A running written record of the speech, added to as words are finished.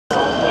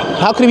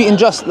How could it be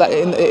unjust? Like,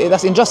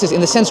 that's injustice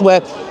in the sense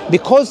where,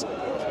 because,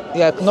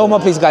 yeah, no more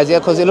please guys, yeah,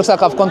 because it looks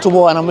like I've gone to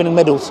war and I'm winning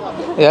medals.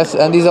 Yes,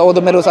 and these are all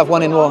the medals I've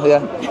won in war,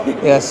 yeah.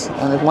 Yes,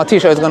 and my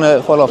t-shirt is going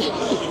to fall off,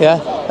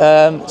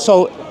 yeah.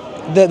 So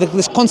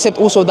this concept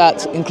also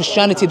that in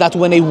Christianity, that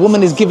when a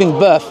woman is giving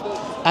birth,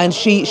 and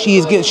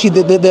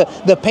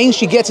the pain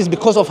she gets is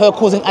because of her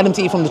causing Adam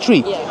to eat from the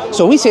tree. Yeah.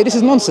 So we say this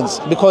is nonsense,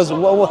 because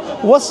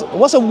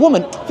what's a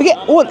woman? Forget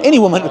any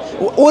woman.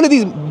 All of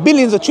these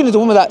billions or trillions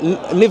of women that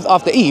lived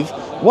after Eve,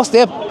 what's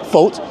their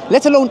fault?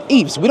 Let alone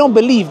Eve's. We don't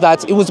believe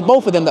that it was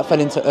both of them that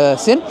fell into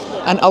sin.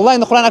 And Allah in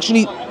the Quran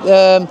actually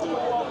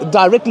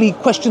directly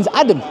questions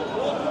Adam.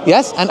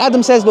 Yes, and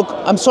Adam says, "Look,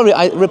 I'm sorry,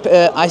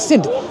 I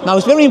sinned." Now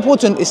it's very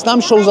important. Islam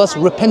shows us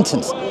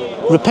repentance.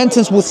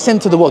 Repentance will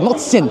send to the world, not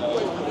sin.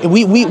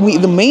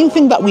 The main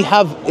thing that we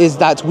have is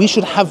that we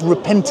should have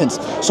repentance.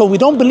 So we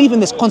don't believe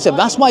in this concept.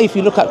 That's why if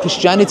you look at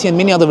Christianity and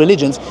many other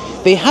religions,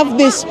 they have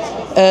this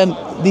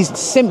these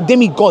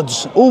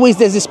demigods. Always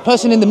there's this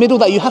person in the middle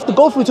that you have to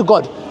go through to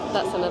God.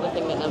 That's another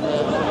thing that never...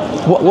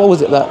 What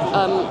was it that?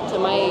 So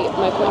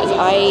my point is,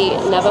 I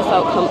never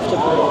felt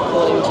comfortable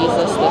calling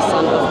Jesus the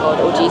Son of God,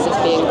 or Jesus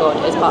being God,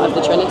 as part of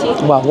the Trinity.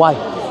 Wow, why?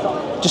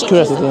 Just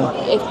curiosity.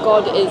 If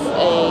God is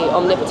a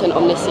omnipotent,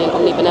 omniscient,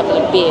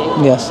 omnibenevolent being,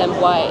 yes, then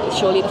why?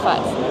 Surely the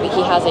fact that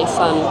he has a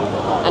son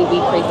and we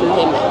pray through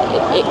him,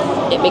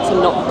 it makes him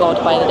not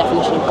God by the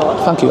definition of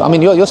God. Thank you. I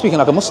mean, you're speaking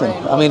like a Muslim.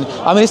 I mean,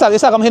 it's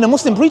like I'm hearing a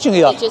Muslim preaching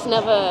here. It just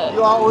never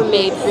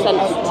made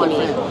sense to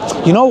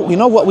me. You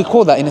know what we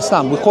call that in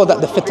Islam? We call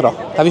that the fitrah.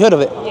 Have you heard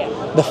of it? Yeah.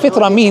 The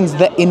fitrah means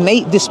the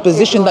innate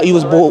disposition that you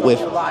was born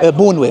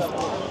with.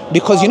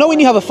 Because you know when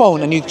you have a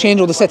phone and you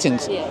change all the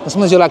settings, and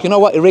sometimes you're like, you know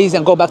what, erase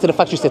and go back to the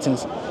factory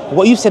settings.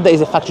 What you said that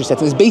is a factory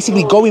setting. It's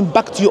basically going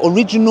back to your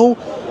original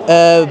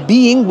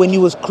being when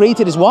you was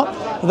created is what?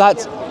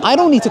 That I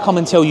don't need to come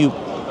and tell you,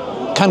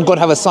 can God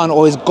have a son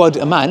or is God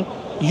a man?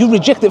 You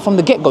reject it from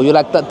the get-go. You're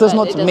like, that does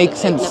not make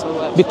sense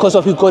because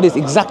of who God is.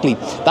 Exactly.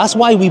 That's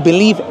why we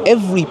believe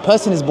every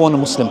person is born a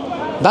Muslim.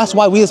 That's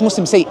why we as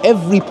Muslims say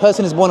every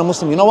person is born a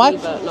Muslim. You know why?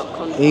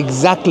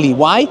 Exactly.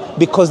 Why?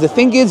 Because the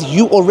thing is,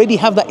 you already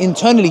have that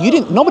internally.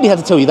 Nobody had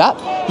to tell you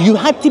that. You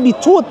had to be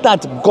taught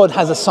that God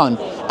has a son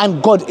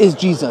and God is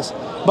Jesus.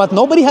 But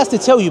nobody has to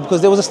tell you,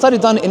 because there was a study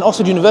done in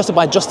Oxford University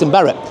by Justin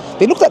Barrett.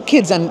 They looked at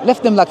kids and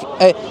left them like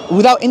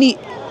without any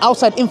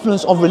outside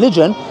influence of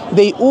religion.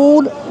 They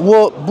all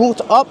were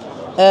brought up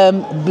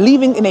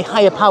believing in a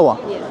higher power.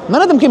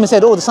 None of them came and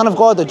said, oh, the Son of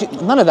God,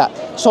 none of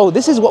that. So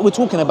this is what we're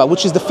talking about,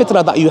 which is the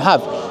fitrah that you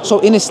have. So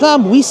in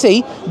Islam, we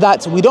say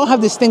that we don't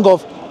have this thing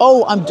of,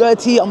 oh, I'm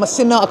dirty, I'm a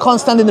sinner, I can't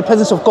stand in the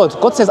presence of God.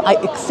 God says, I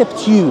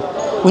accept you.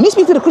 When you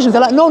speak to the Christians,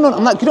 they're like, no,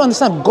 I'm like, you don't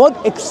understand. God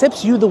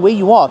accepts you the way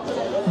you are.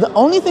 The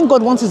only thing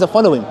God wants is the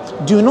following.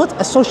 Do not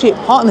associate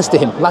partners to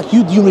him. Like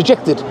you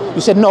rejected.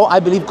 You said, no, I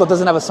believe God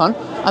doesn't have a son.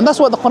 And that's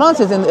what the Quran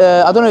says. In,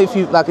 I don't know if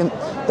you, like in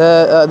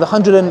the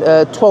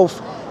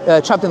 112th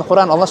chapter in the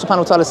Quran, Allah subhanahu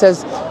wa ta'ala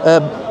says,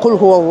 قُلْ هُوَ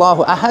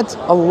اللَّهُ أَحَدْ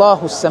اللَّهُ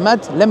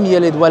السَّمَدْ لَمْ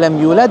يَلِدْ وَلَمْ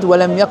يُولَدْ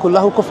وَلَمْ يَكُنْ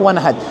لَهُ كُفُوًا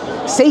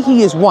أَحَدْ. Say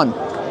he is one.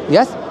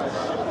 Yes?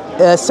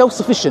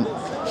 Self-sufficient.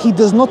 He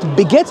does not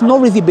beget,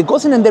 nor is he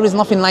begotten, and there is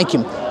nothing like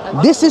him.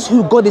 This is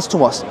who God is to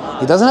us.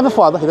 He doesn't have a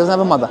father, he doesn't have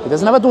a mother, he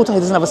doesn't have a daughter, he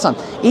doesn't have a son.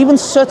 Even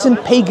certain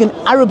pagan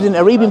Arabs in the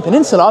Arabian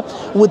Peninsula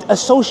would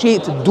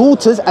associate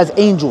daughters as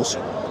angels.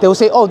 They will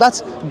say, oh,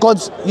 that's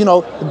God's,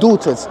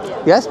 daughters.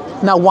 Yes?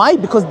 Now why?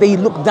 Because they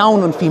look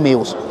down on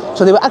females.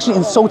 So they were actually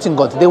insulting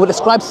God. They would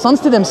ascribe sons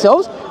to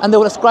themselves and they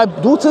would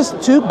ascribe daughters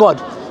to God.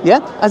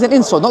 Yeah? As an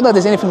insult. Not that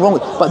there's anything wrong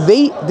with it, but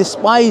they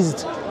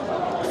despised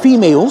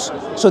females,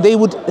 so they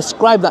would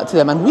ascribe that to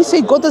them. And we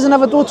say God doesn't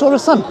have a daughter or a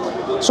son.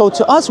 So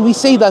to us, we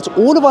say that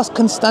all of us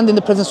can stand in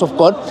the presence of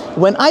God.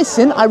 When I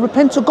sin, I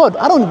repent to God.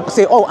 I don't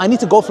say, oh, I need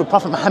to go through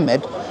Prophet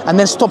Muhammad and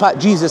then stop at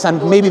Jesus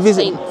and maybe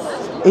visit.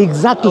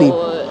 Exactly.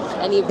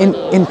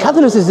 In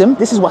Catholicism,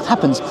 this is what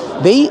happens.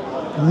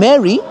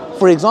 Mary,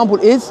 for example,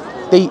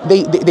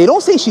 they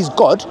don't say she's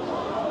God.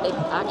 They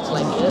act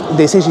like it.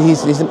 They say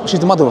she's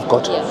the mother of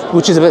God, yes.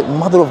 Which is a bit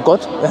mother of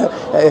God.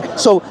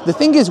 So the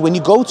thing is, when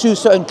you go to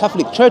certain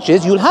Catholic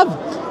churches, you'll have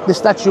the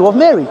statue of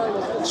Mary.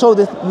 So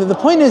the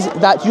point is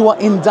that you are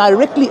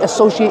indirectly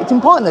associating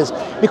partners.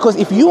 Because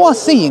if you are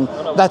saying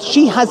that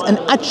she has an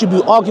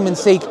attribute,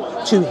 argument's sake,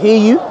 to hear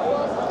you,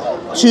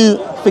 to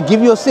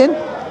forgive your sin,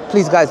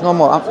 please guys, no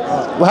more.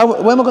 Where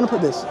am I going to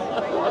put this? Should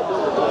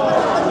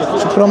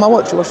I put it on my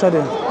watch? What should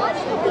I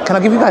do? Can I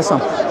give you guys some?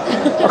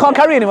 I can't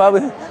carry anymore.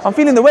 I'm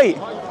feeling the weight.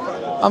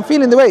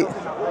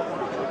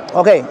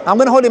 Okay, I'm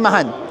going to hold it in my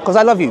hand because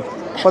I love you,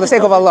 for the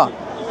sake of Allah.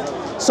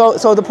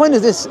 So the point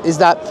is this, is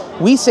that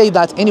we say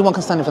that anyone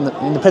can stand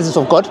in the presence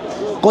of God.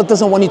 God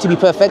doesn't want you to be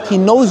perfect. He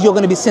knows you're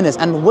going to be sinners.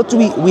 And what do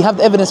we have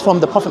the evidence from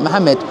the Prophet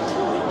Muhammad.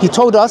 He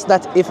told us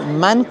that if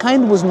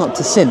mankind was not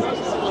to sin,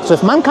 so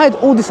if mankind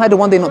all decided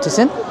one day not to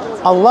sin,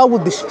 Allah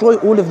would destroy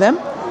all of them,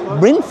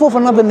 bring forth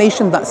another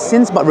nation that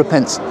sins but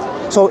repents.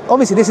 So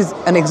obviously this is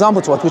an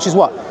example to us, which is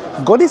what?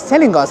 God is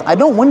telling us, I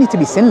don't want you to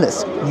be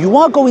sinless. You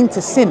are going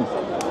to sin.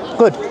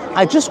 Good.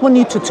 I just want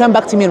you to turn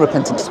back to me in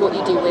repentance. It's what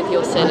you do with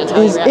your sin and how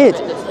you Is react it.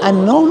 to this sin.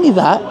 And not only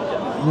that,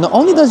 not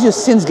only does your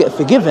sins get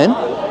forgiven,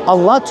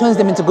 Allah turns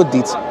them into good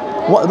deeds.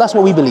 That's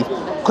what we believe.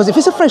 Because if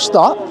it's a fresh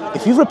start,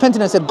 if you've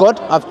repented and said, God,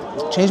 I've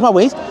changed my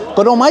ways,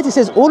 God Almighty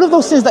says all of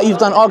those sins that you've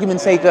done,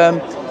 argument's sake,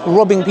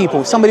 robbing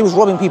people, somebody was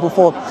robbing people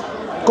for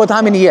God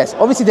how many years?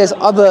 Obviously there's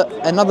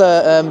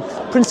another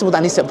principle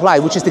that needs to apply,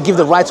 which is to give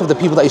the rights of the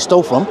people that you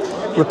stole from.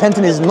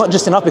 Repenting is not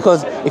just enough,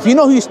 because if you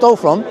know who you stole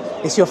from,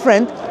 it's your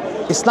friend.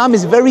 Islam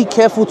is very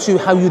careful to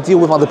how you deal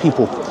with other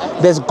people.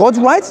 There's God's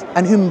rights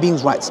and human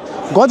beings' rights.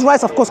 God's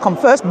rights of course come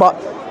first, but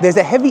there's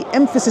a heavy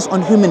emphasis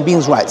on human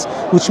beings' rights,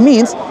 which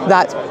means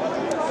that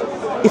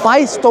if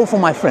I stole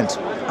from my friend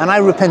and I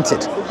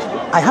repented,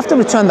 I have to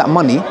return that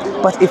money.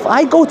 But if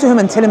I go to him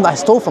and tell him that I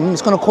stole from him,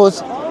 it's going to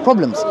cause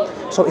problems.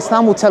 So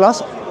Islam will tell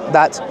us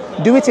that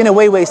do it in a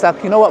way where it's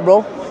like, you know what,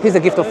 bro, here's a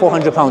gift of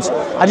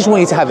 £400. I just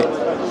want you to have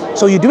it.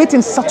 So you do it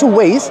in subtle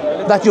ways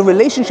that your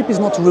relationship is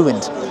not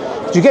ruined.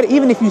 You get it?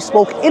 Even if you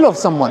spoke ill of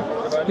someone,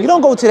 you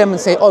don't go to them and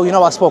say, oh, you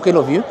know, I spoke ill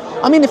of you.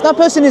 I mean, if that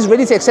person is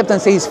ready to accept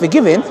and say he's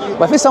forgiven,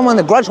 but if it's someone,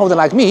 a grudge holder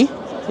like me,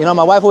 you know,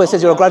 my wife always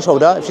says you're a grudge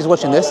holder if she's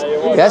watching this.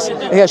 Yes?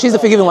 Yeah, she's the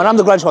forgiving one. I'm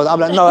the grudge holder. I'm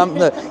like, no,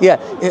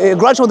 a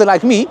grudge holder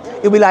like me,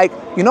 it'll be like,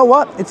 you know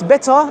what? It's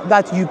better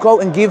that you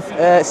go and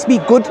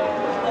speak good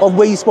of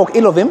where you spoke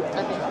ill of him,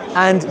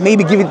 and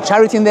maybe give it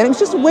charity in there. It's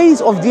just ways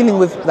of dealing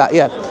with that,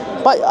 yeah.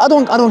 But I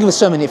don't give a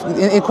sermon. If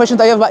in questions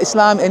that you have about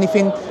Islam,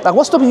 anything, like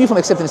what's stopping you from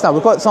accepting Islam?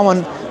 I've got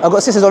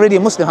sisters already a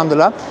Muslim,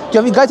 alhamdulillah.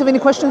 Do you guys have any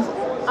questions?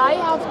 I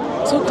have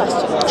 2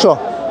 questions. Sure.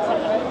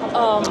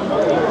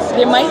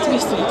 They might be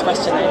stupid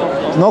questions, I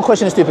don't know. No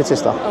question is stupid,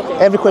 sister.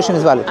 Okay. Every question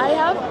is valid.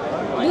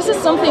 This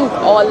is something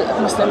all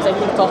Muslims I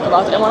think talk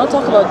about. I want to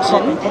talk about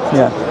jinn.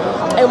 Yeah.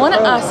 I want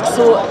to ask,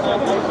 so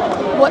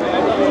what,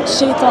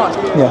 shaitan,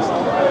 Yes.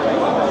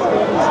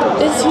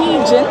 is he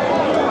jinn?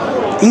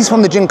 He's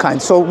from the jinn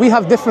kind. So we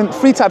have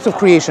 3 types of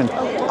creation.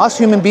 Us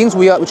human beings,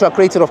 which are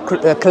created of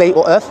clay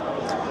or earth.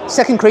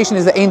 Second creation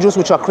is the angels,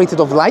 which are created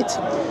of light.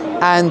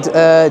 And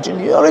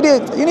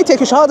you need to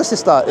take a shahada,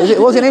 sister. What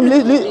was your name?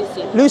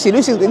 Lucy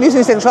needs to take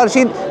a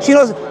shahada. She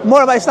knows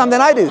more about Islam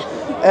than I do.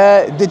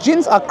 The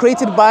jinns are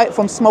created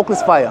from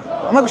smokeless fire.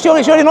 She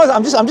already knows.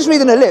 I'm just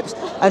reading her lips,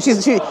 and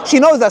she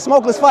knows that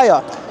smokeless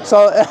fire.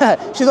 So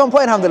she's on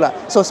point,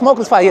 alhamdulillah. So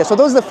smokeless fire. Yeah. So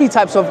those are the 3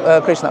 types of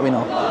creation that we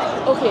know.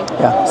 Okay.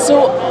 Yeah.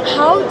 So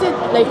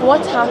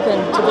what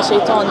happened to the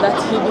shaitan that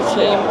he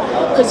became?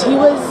 Because he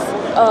was.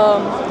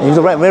 He was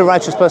a very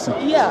righteous person.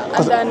 Yeah.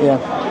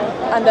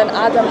 And then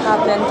Adam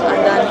happened,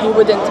 and then he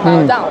wouldn't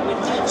bow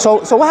down. So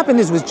what happened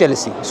was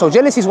jealousy. So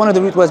jealousy is one of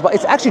the root words, but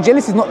it's actually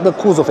jealousy is not the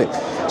cause of it.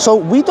 So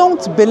we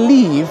don't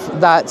believe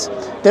that,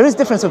 there is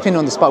difference of opinion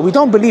on this, but we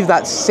don't believe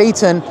that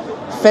Satan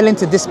fell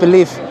into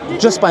disbelief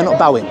just by not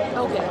bowing.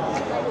 Okay.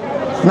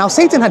 Now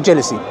Satan had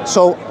jealousy.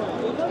 So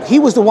he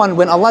was the one,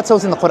 when Allah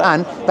tells in the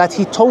Quran that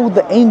he told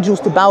the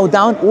angels to bow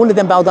down, all of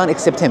them bow down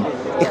except him.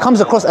 It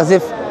comes across as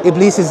if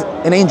Iblis is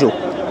an angel.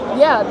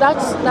 Yeah,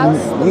 that's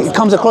It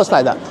comes across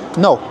like that.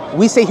 No,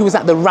 we say he was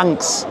at the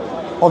ranks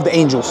of the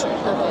angels.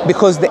 Okay.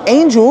 Because the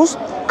angels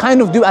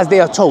kind of do as they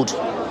are told.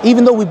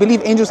 Even though we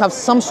believe angels have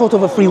some sort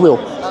of a free will.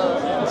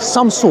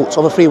 Some sort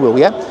of a free will,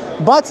 yeah?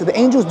 But the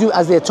angels do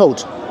as they're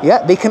told.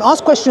 Yeah? They can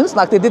ask questions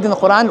like they did in the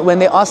Quran when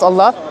they asked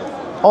Allah,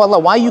 oh Allah,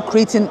 why are you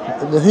creating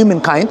the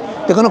humankind?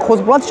 They're going to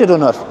cause bloodshed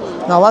on earth.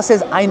 Now Allah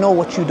says, I know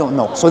what you don't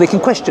know. So they can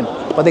question,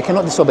 but they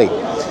cannot disobey.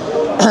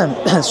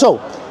 So,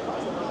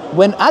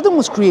 when Adam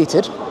was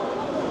created,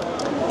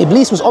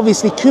 Iblis was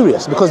obviously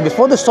curious, because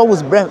before the soul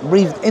was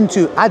breathed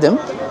into Adam,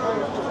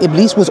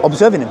 Iblis was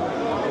observing him.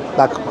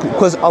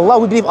 Because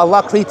we believe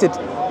Allah created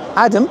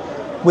Adam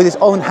with his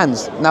own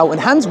hands. Now in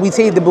hands, we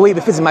say the way it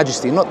befits His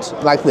Majesty, not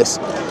like this.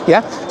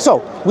 Yeah?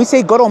 So, we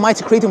say God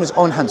Almighty created him with his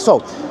own hands.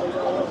 So,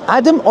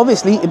 Adam,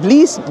 obviously,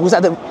 Iblis was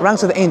at the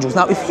ranks of the angels.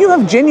 Now, if you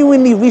have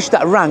genuinely reached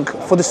that rank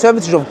for the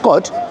servitude of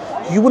God,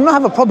 you would not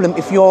have a problem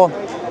if your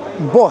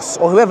boss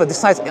or whoever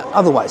decides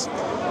otherwise.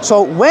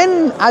 So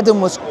when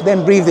Adam was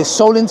then breathed his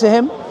soul into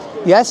him,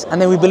 yes,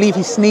 and then we believe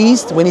he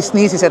sneezed. When he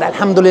sneezed, he said,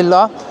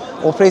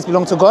 Alhamdulillah, all praise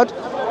belong to God.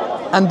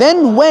 And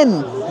then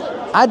when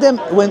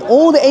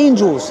all the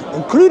angels,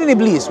 including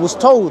Iblis, was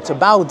told to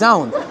bow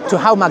down to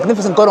how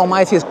magnificent God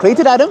Almighty has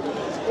created Adam,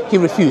 he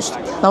refused.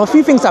 Now a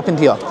few things happened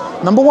here.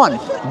 Number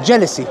 1,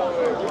 jealousy.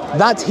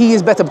 That he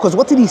is better, because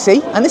what did he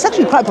say? And it's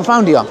actually quite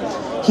profound here.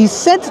 He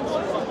said,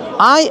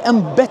 I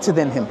am better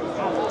than him.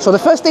 So the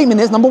first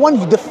statement is, number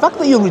 1, the fact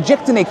that you're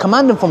rejecting a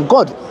commandment from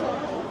God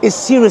is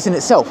serious in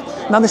itself.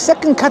 Now the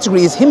second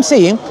category is him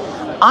saying,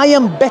 I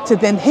am better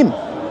than him.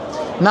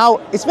 Now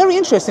it's very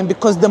interesting,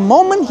 because the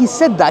moment he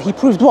said that, he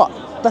proved what?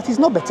 That he's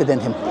not better than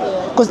him.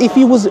 Because if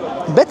he was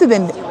better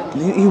than,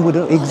 he would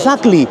have,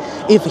 exactly,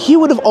 if he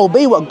would have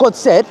obeyed what God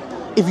said,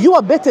 if you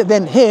are better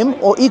than him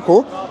or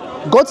equal,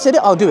 God said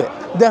it, I'll do it.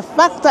 The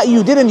fact that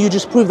you didn't, you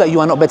just proved that you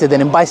are not better than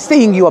him by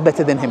saying you are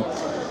better than him.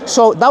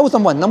 So that was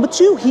number 1. Number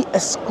 2, he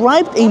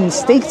ascribed a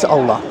mistake to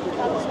Allah.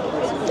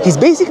 He's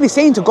basically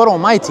saying to God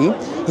Almighty,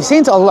 he's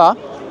saying to Allah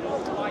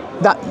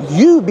that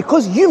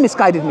because you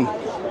misguided me,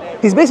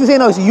 He's basically saying,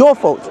 no, it's your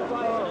fault.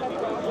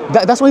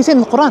 That's what he's saying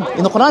in the Quran.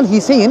 In the Quran,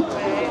 he's saying,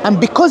 and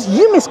because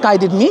you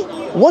misguided me,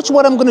 watch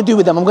what I'm going to do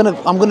with them. I'm going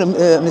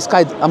to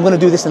misguide. I'm going to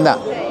do this and that.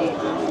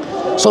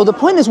 So the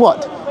point is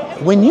what?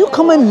 When you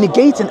come and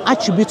negate an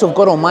attribute of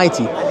God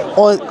Almighty,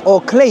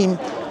 or claim,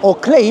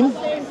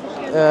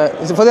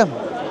 is it for them?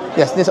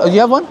 Yes. This. Oh, you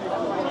have one?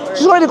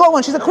 She's already got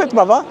one. She's equipped,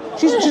 brother.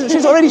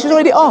 She's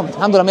already armed.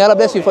 Alhamdulillah, may Allah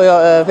bless you for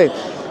your faith.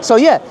 So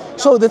yeah.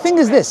 So the thing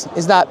is this: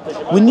 is that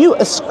when you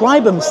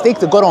ascribe a mistake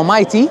to God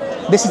Almighty,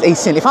 this is a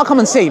sin. If I come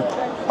and say,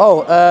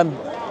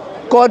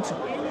 God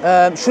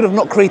should have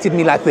not created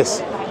me like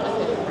this.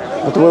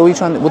 What are you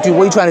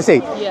trying to say?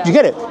 Yeah. Do you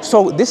get it?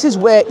 So this is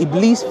where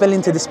Iblis fell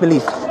into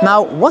disbelief.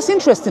 Now, what's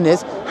interesting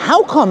is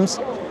how comes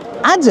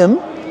Adam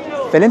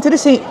fell into the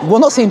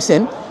same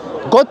sin.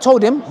 God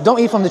told him,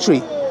 don't eat from the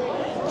tree.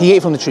 He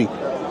ate from the tree.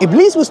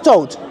 Iblis was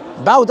told,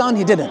 bow down,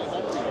 he didn't.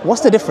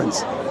 What's the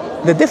difference?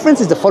 The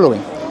difference is the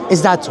following,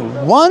 is that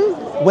one,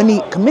 when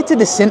he committed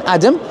the sin,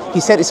 Adam,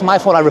 he said, it's my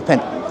fault, I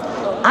repent.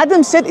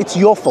 Adam said, it's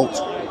your fault.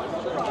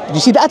 Do you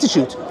see the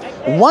attitude?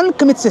 One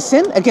commits a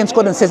sin against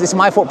God and says, it's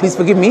my fault, please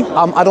forgive me.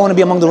 I don't want to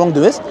be among the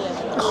wrongdoers.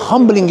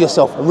 Humbling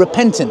yourself,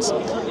 repentance.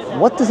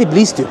 What does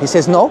Iblis do? He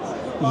says, no,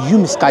 you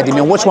misguided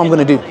me and watch what I'm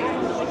going to do.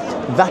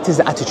 That is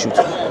the attitude.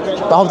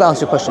 But I hope that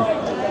answers your question.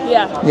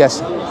 Yeah.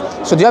 Yes.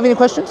 So do you have any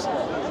questions?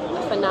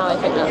 For now, I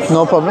think that's...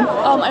 No problem.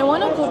 I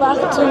want to go back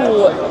to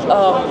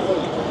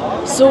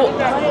so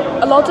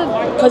a lot of,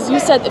 because you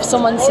said if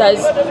someone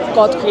says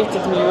God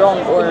created me wrong,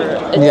 or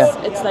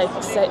it's like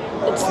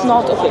it's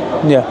not okay.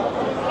 Yeah.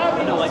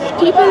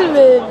 People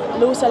with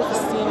low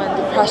self-esteem and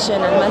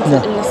depression and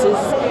mental illnesses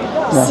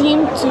seem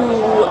to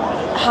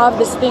have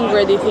this thing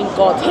where they think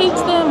God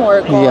hates them,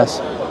 or God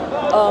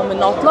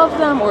not love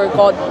them, or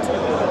God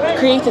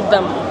created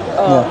them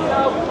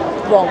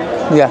wrong.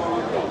 Yeah.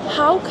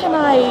 How can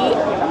I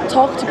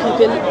talk to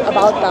people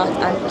about that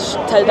and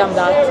tell them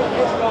that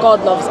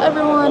God loves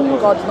everyone,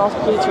 God did not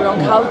create you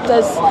wrong?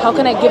 How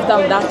can I give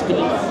them that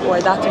belief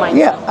or that mindset?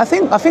 Yeah, I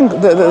think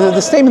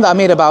the statement that I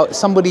made about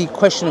somebody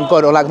questioning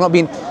God, or like not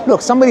being,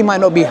 look, somebody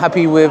might not be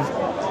happy with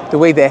the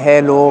way their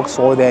hair looks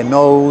or their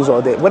nose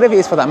or whatever it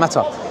is for that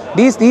matter.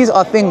 These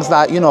are things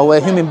that, you know,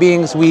 we're human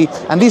beings,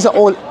 and these are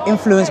all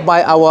influenced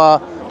by our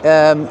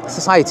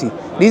society.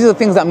 These are the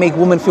things that make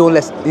women feel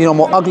less,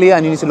 more uglier,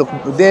 and you need to look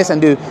this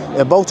and do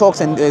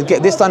Botox and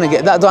get this done and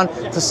get that done.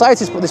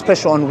 Society's put this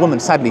pressure on women,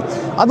 sadly.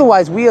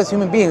 Otherwise, we as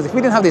human beings, if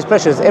we didn't have these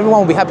pressures,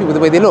 everyone would be happy with the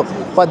way they look.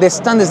 But there's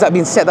standards that are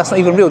being set that's not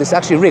even real. It's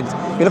actually rigged.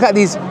 You look at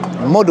these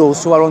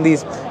models who are on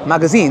these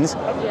magazines,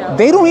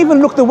 they don't even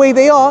look the way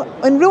they are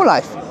in real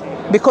life,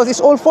 because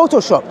it's all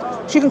Photoshop.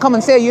 She can come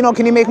and say,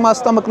 can you make my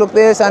stomach look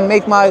this and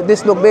make my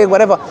this look big,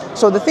 whatever.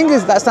 So the thing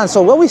is that stands.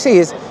 So what we say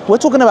is, we're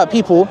talking about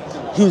people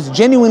who's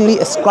genuinely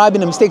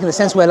ascribing a mistake in the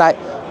sense where like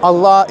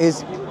Allah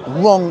is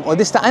wrong or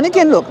this, that. And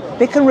again, look,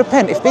 they can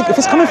repent. If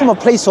it's coming from a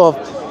place of,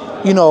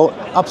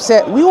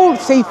 upset, we all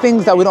say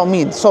things that we don't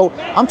mean. So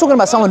I'm talking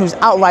about someone who's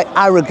outright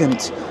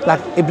arrogant,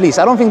 like Iblis.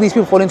 I don't think these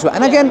people fall into it.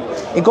 And again,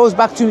 it goes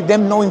back to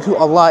them knowing who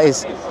Allah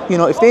is.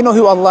 If they know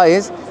who Allah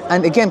is,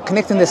 and again,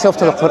 connecting themselves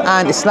to the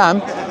Quran,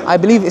 Islam, I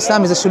believe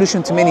Islam is a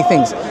solution to many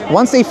things.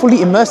 Once they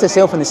fully immerse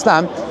themselves in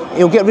Islam,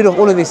 it'll get rid of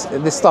all of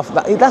this stuff.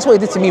 That's what it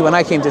did to me when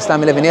I came to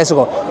Islam 11 years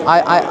ago.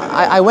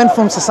 I went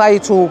from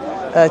societal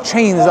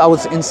chains I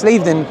was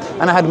enslaved in,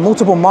 and I had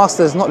multiple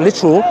masters, not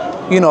literal,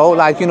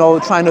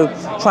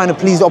 trying to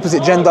please the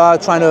opposite gender,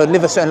 trying to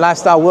live a certain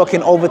lifestyle,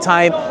 working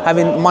overtime,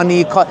 having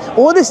money,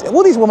 all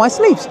these were my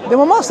slaves. They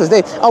were masters.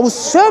 I was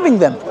serving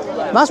them.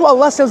 That's what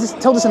Allah tells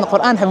us in the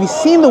Quran. Have you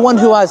seen the one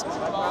who has,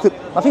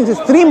 I think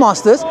it's 3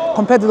 masters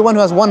compared to the one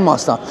who has 1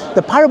 master?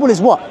 The parable is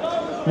what?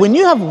 When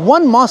you have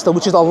 1 master,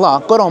 which is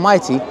Allah, God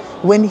Almighty,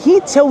 when He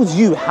tells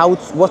you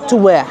what to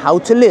wear, how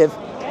to live,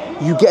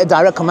 you get a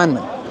direct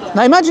commandment.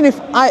 Now imagine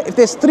if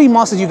there's 3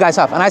 masters you guys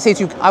have, and I say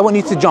to you, I want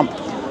you to jump.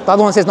 The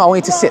other one says, no, I want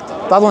you to sit.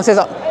 The other one says,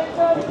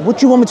 what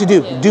do you want me to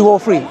do? Do all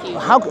 3.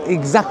 How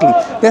exactly?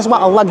 That's why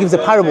Allah gives the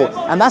parable.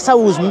 And that's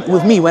how it was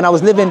with me when I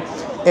was living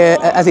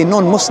as a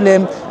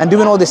non-Muslim and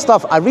doing all this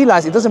stuff. I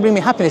realized it doesn't bring me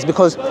happiness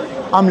because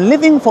I'm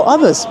living for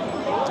others.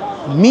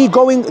 Me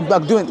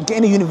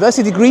getting a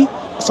university degree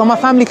so my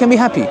family can be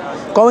happy.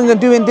 Going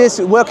and doing this,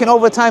 working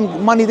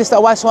overtime, money, this,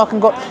 that, why, so I can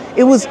go.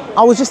 I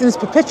was just in this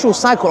perpetual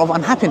cycle of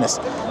unhappiness.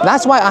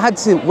 That's why I had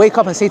to wake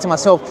up and say to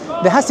myself,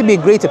 there has to be a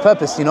greater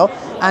purpose,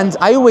 And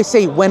I always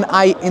say, when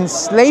I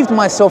enslaved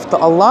myself to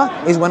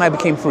Allah is when I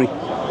became free.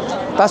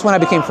 That's when I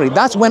became free.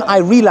 That's when I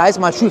realized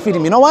my true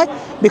freedom. You know why?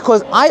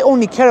 Because I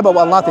only care about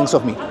what Allah thinks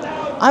of me.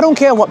 I don't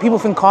care what people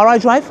think car I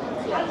drive.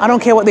 I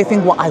don't care what they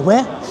think what I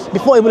wear.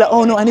 Before it was like,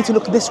 oh no, I need to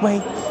look this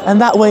way and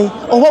that way.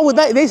 Or what would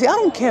they say? I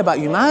don't care about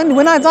you, man.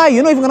 When I die,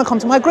 you're not even going to come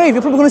to my grave.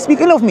 You're probably going to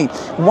speak ill of me.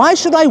 Why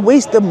should I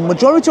waste the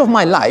majority of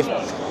my life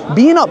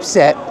being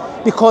upset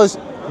because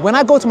when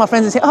I go to my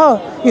friends and say,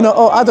 I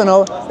don't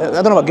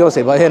know what girls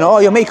say, but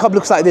your makeup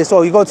looks like this,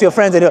 or you go to your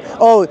friends and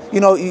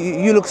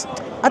you look,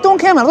 I don't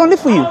care, man, I don't live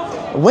for you.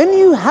 When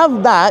you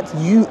have that,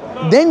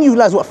 then you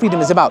realize what freedom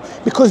is about,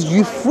 because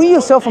you free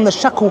yourself from the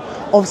shackle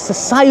of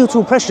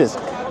societal pressures.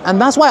 And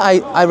that's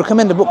why I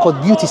recommend a book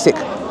called Beauty Sick.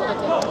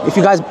 If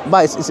you guys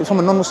buy it, it's from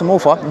a non-Muslim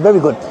author, very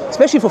good,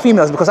 especially for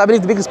females, because I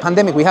believe the biggest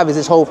pandemic we have is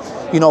this whole,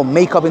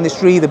 makeup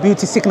industry, the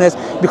beauty sickness,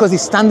 because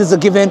these standards are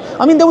given.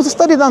 I mean, there was a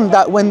study done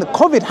that when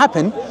COVID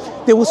happened,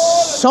 there was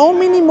so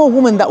many more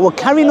women that were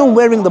carrying on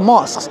wearing the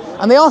masks,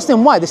 and they asked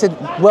them why. They said,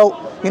 well,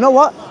 you know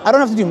what? I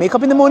don't have to do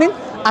makeup in the morning,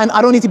 and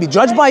I don't need to be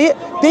judged by it.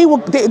 They were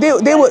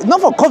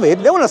not for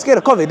COVID. They were not scared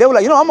of COVID. They were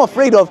like, I'm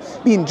afraid of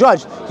being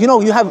judged.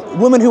 You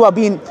have women who are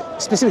being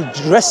specific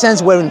dress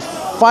sense, wearing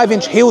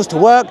 5-inch heels to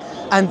work,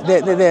 and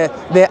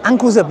their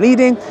ankles are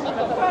bleeding.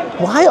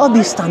 Why are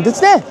these standards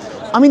there?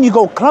 I mean, you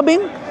go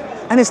clubbing,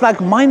 and it's like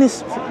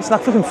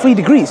freaking 3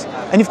 degrees,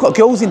 and you've got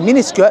girls in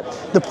miniskirt.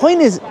 The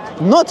point is,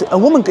 not a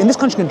woman in this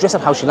country can dress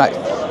up how she likes.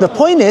 The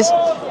point is,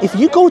 if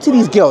you go to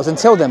these girls and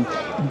tell them,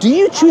 do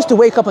you choose to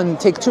wake up and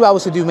take 2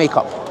 hours to do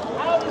makeup,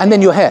 and then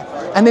your hair,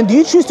 and then do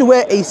you choose to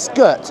wear a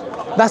skirt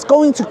that's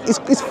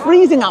it's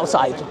freezing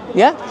outside,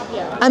 yeah?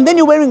 And then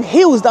you're wearing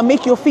heels that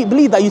make your feet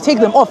bleed, that you take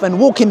them off and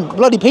walk in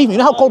bloody pavement. You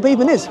know how cold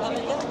pavement is?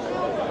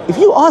 If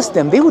you ask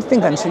them, they would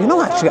think and say,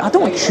 actually, I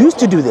don't choose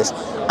to do this.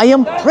 I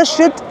am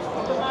pressured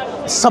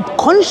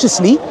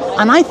subconsciously,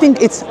 and I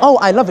think it's,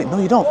 I love it. No,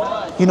 you don't.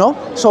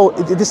 So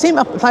the same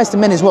applies to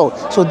men as well.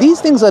 So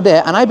these things are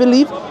there, and I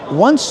believe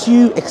once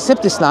you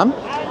accept Islam,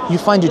 you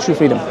find your true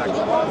freedom.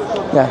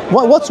 Yeah.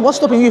 What's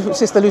stopping you,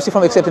 Sister Lucy,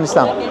 from accepting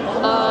Islam?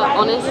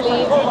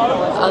 Honestly,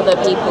 other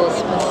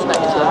people's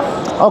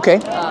perspective. Okay.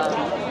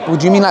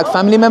 Would you mean like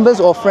family members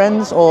or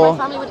friends or? My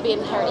family would be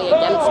inherently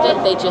against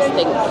it. They just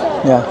think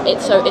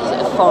it's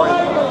foreign.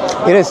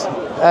 It is.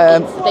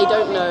 They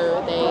don't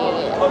know.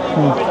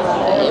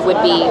 It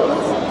would be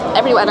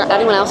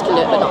anyone else can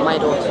do it, but not my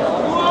daughter.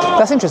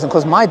 That's interesting,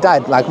 because my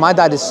dad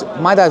is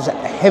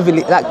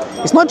heavily, like,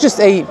 it's not just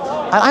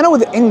I know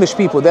with the English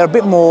people, they're a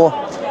bit more,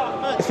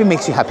 if it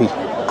makes you happy.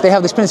 They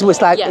have this principle,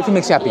 it's like, if it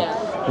makes you happy. Yeah.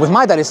 With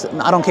my dad,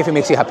 I don't care if it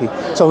makes you happy.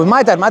 So with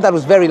my dad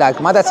was very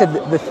my dad said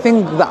the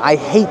thing that I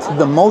hate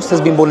the most has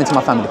been born into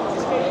my family.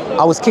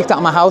 I was kicked out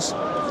of my house,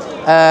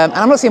 and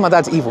I'm not saying my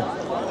dad's evil.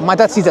 My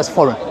dad sees it as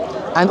foreign.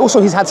 And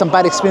also he's had some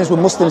bad experience with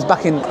Muslims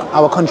back in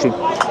our country.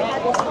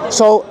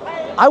 So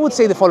I would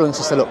say the following,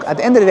 sister, look, at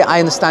the end of the day, I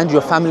understand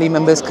your family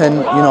members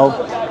can,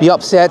 be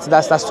upset.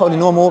 That's totally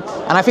normal.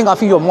 And I think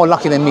you're more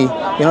lucky than me.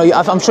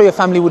 I'm sure your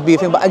family would be a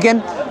thing. But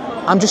again,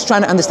 I'm just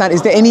trying to understand,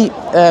 is there any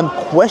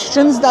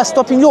questions that are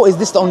stopping you, or is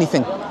this the only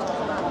thing?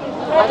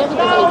 I don't think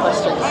there's any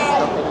questions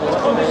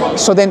stopping me.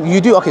 So then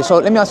you do, okay, so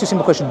let me ask you a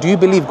simple question. Do you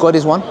believe God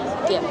is one?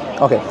 Yeah.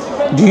 Okay.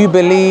 Do you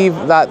believe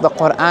that the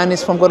Quran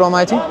is from God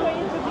Almighty?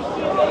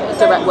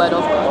 Direct word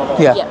of God.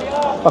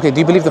 Yeah. Okay, do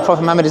you believe the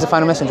Prophet Muhammad is the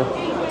final messenger?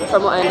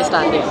 From what I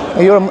understand,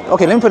 yeah.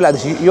 Okay, let me put it like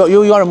this.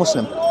 You are a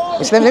Muslim.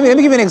 Let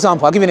me give you an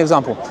example. I'll give you an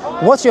example.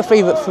 What's your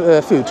favorite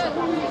food?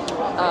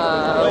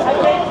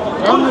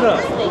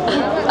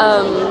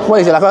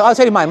 What is it? I'll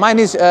tell you mine. Mine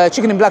is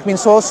chicken and black bean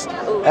sauce,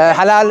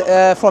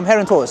 halal from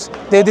Heron Tours.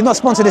 They did not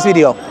sponsor this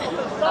video.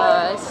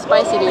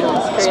 Spicy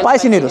noodles. Korean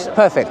Spicy noodles.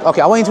 Perfect.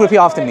 Okay, I want you to repeat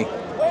after me.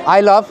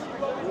 I love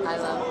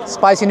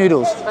spicy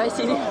noodles.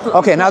 Spicy noodles.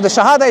 Okay, now the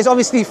shahada is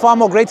obviously far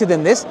more greater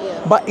than this,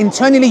 but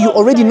internally you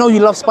already know you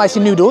love spicy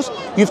noodles.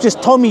 You've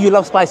just told me you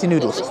love spicy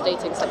noodles. It's just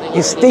stating something.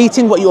 He's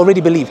stating what you already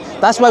believe.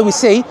 That's why we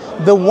say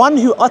the one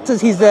who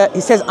utters he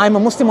says I'm a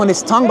Muslim on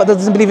his tongue but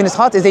doesn't believe in his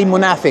heart is a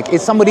munafiq.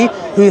 It's somebody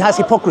who has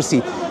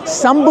hypocrisy.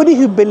 Somebody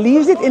who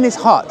believes it in his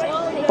heart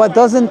but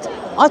doesn't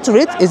utter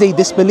it is a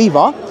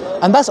disbeliever.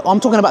 And I'm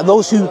talking about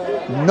those who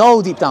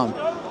know deep down.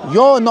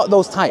 You're not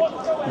those type.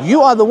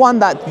 You are the one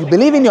that you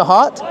believe in your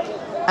heart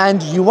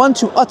and you want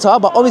to utter,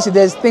 but obviously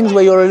there's things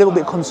where you're a little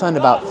bit concerned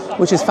about,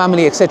 which is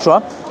family,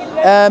 etc.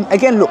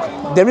 Again, look,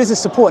 there is a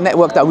support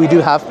network that we do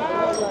have.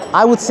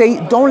 I would say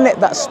don't let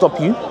that stop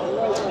you.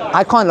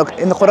 I can't look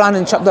in the Quran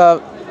in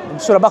chapter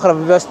Surah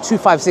Baqarah verse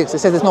 256. It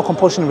says there's no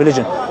compulsion in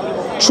religion.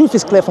 Truth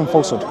is clear from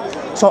falsehood.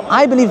 So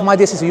I believe, my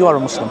dear sister, you are a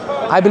Muslim.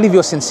 I believe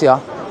you're sincere.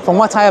 From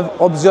what I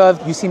have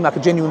observed, you seem like a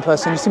genuine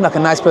person. You seem like a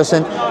nice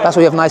person. That's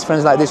why you have nice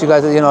friends like this. You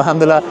guys,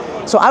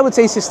 alhamdulillah. So I would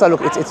say, sister,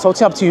 look, it's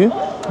totally up to you.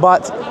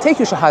 But take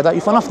your shahada.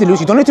 You've got nothing to lose.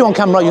 You don't need to do it on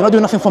camera. You're not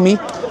doing nothing for me.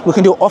 We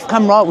can do it off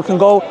camera. We can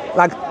go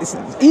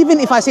even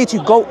if I say to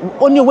you, go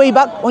on your way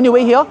back, on your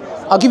way here,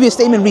 I'll give you a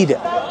statement, read it.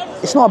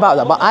 It's not about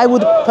that. But I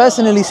would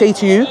personally say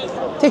to you,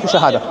 take your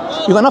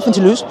shahada. You've got nothing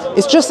to lose.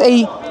 It's just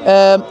a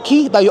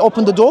key that you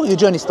open the door, your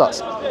journey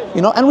starts.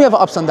 And we have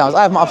our ups and downs.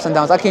 I have my ups and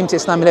downs. I came to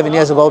Islam 11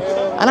 years ago,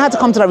 and I had to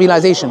come to that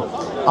realization.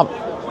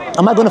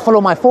 Am I going to follow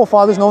my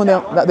forefathers knowing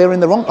that they were in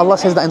the wrong? Allah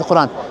says that in the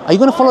Quran. Are you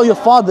going to follow your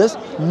fathers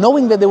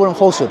knowing that they were in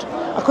falsehood?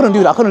 I couldn't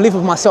do that. I couldn't live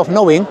with myself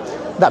knowing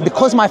that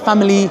because my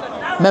family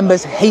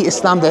members hate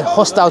Islam, they're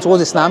hostile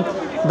towards Islam,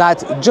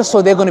 that just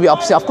so they're going to be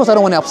upset. Of course, I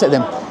don't want to upset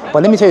them.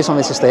 But let me tell you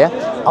something, sister,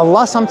 yeah?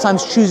 Allah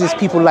sometimes chooses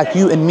people like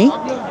you and me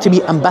to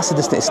be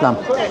ambassadors to Islam.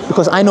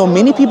 Because I know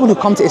many people who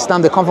come to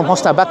Islam, they come from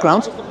hostile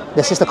backgrounds.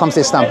 Their sister comes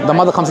to Islam. The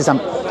mother comes to Islam.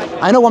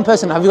 I know one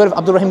person. Have you heard of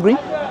Abdul Rahim Green?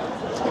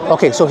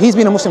 Okay, so he's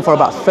been a Muslim for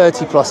about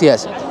 30 plus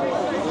years.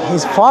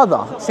 His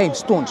father, same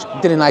staunch,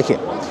 didn't like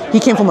it. He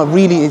came from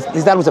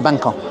his dad was a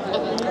banker.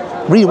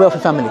 Really wealthy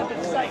family.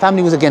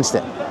 Family was against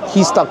it.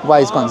 He stuck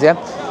by his guns, yeah?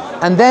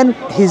 And then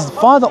his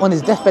father on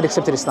his deathbed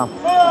accepted Islam.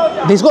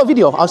 He's got a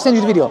video, I'll send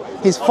you the video.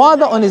 His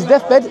father on his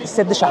deathbed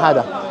said the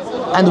Shahada.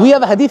 And we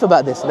have a hadith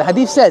about this. The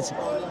hadith says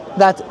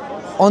that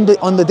on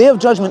the day of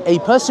judgment, a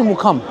person will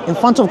come in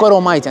front of God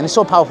Almighty, and it's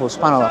so powerful,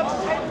 subhanAllah.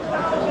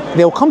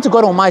 They will come to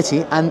God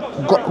Almighty, and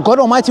God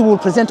Almighty will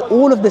present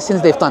all of the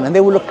sins they've done, and they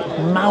will look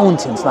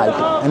mountains, like,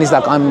 and he's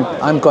like,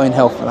 I'm going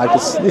hell, like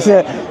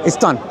it's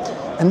done.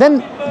 And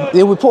then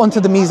they will put onto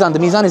the Mizan. The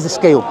Mizan is the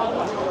scale.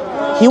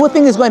 He would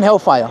think he's going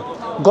hellfire.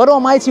 God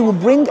Almighty will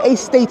bring a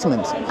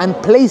statement and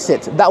place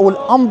it that will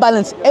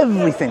unbalance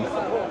everything.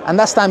 And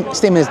that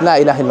statement is La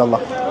ilaha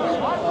illallah.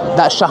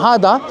 That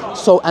Shahada,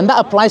 and that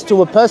applies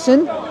to a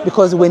person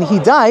because when he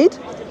died,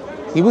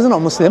 he was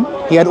not Muslim.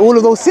 He had all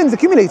of those sins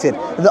accumulated.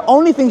 The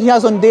only thing he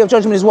has on the Day of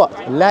Judgment is what?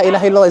 La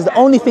ilaha illallah is the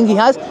only thing he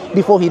has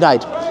before he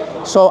died.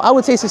 So I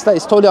would say, sister,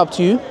 it's totally up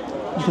to you.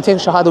 You can take a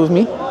Shahada with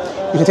me.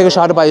 You can take a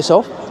Shahada by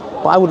yourself.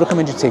 But I would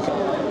recommend you take it.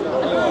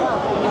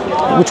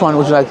 Which one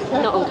would you like?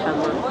 Not on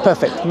camera.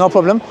 Perfect, no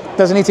problem.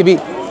 Doesn't need to be.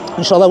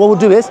 Inshallah, what we'll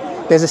do is,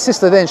 there's a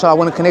sister there, inshallah, I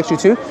want to connect you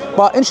to.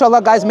 But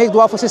inshallah, guys, make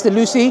dua for Sister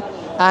Lucy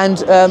and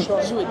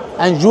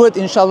Jewett,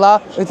 inshallah.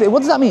 What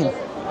does that mean?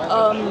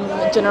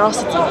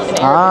 Generosity.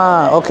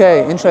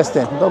 Okay,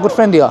 interesting. Got a good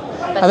friend here.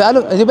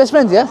 Are you best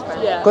friends, yeah?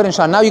 Yeah. Good,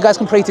 inshallah. Now you guys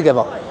can pray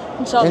together.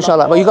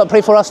 Inshallah. But you got to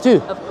pray for us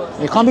too. Of course.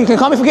 You can't be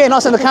forgetting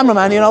us and the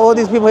cameraman, you know, all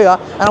these people here,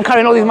 and I'm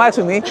carrying all these mics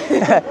with me.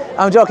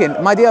 I'm joking.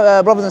 My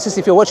dear brothers and sisters,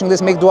 if you're watching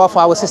this, make dua for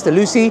our sister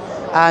Lucy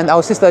and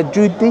our sister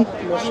Jewett.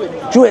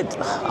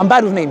 I'm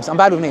bad with names.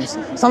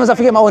 Sometimes I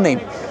forget my own name.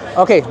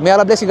 Okay, may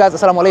Allah bless you guys.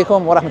 Assalamu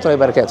alaikum wa rahmatullahi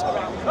wa barakatuh.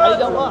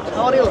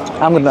 How are you?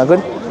 I'm good,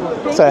 good.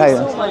 Sorry, how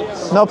are you?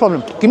 No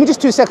problem. Give me just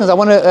 2 seconds. I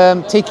want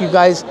to give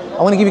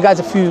you guys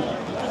a few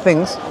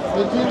things.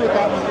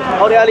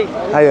 How are you, Ali?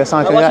 Hi,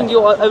 assalamu alaikum. I'm watching you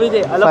every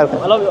day. I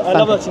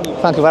love watching you.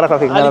 Thank you,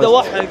 barakallahu Ali,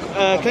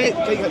 feek.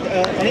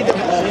 I need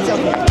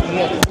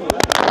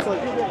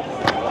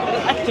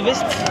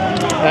activist.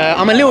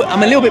 I'm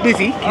a little bit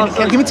busy. Can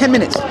you give me 10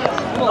 minutes?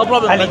 No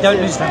problem. Ali, don't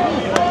lose them.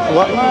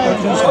 What?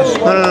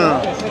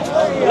 No.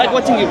 I like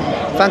watching you.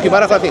 Thank you,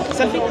 barakallahu feek.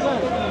 Selfie?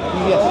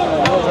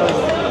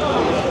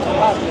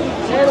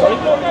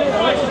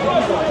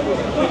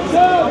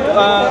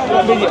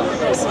 Video.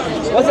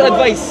 What's the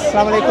advice?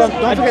 Assalamu alaikum.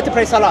 Don't forget to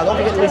pray salah. Now,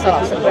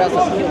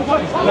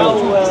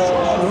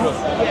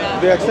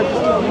 they accept.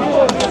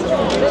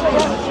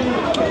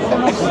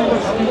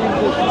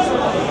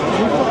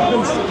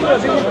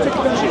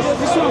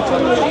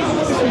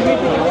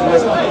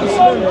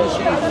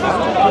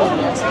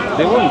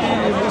 They won't.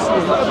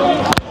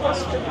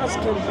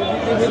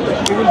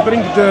 He will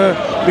bring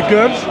the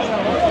girls.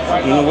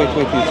 No, wait,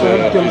 it's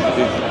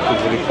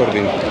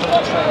recording.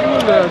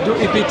 Do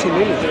a bit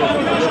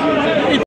in